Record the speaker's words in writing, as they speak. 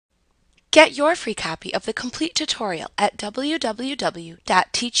Get your free copy of the complete tutorial at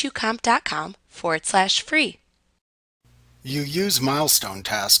www.teachucomp.com/free. You use milestone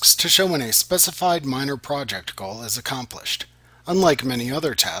tasks to show when a specified minor project goal is accomplished. Unlike many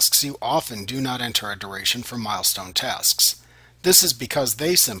other tasks, you often do not enter a duration for milestone tasks. This is because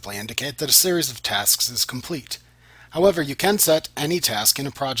they simply indicate that a series of tasks is complete. However, you can set any task in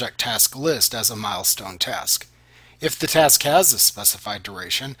a project task list as a milestone task. If the task has a specified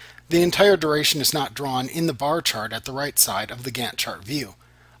duration, the entire duration is not drawn in the bar chart at the right side of the Gantt chart view.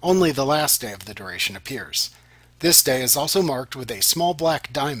 Only the last day of the duration appears. This day is also marked with a small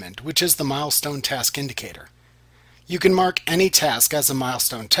black diamond, which is the milestone task indicator. You can mark any task as a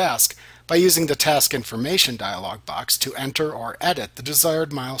milestone task by using the Task Information dialog box to enter or edit the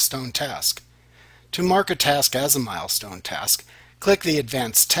desired milestone task. To mark a task as a milestone task, click the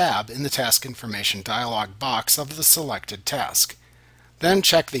Advanced tab in the Task Information dialog box of the selected task. Then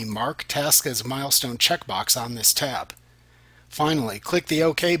check the Mark Task as Milestone checkbox on this tab. Finally, click the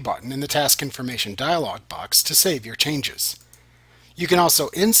OK button in the Task Information dialog box to save your changes. You can also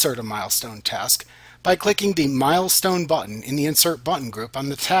insert a milestone task by clicking the Milestone button in the Insert button group on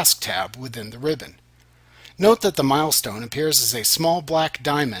the Task tab within the ribbon. Note that the milestone appears as a small black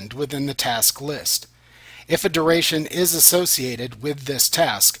diamond within the task list. If a duration is associated with this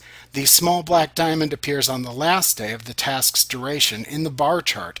task, the small black diamond appears on the last day of the task's duration in the bar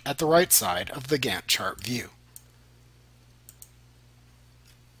chart at the right side of the Gantt chart view.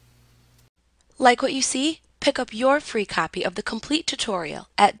 Like what you see? Pick up your free copy of the complete tutorial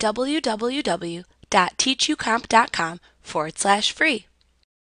at www.teachucomp.com/free.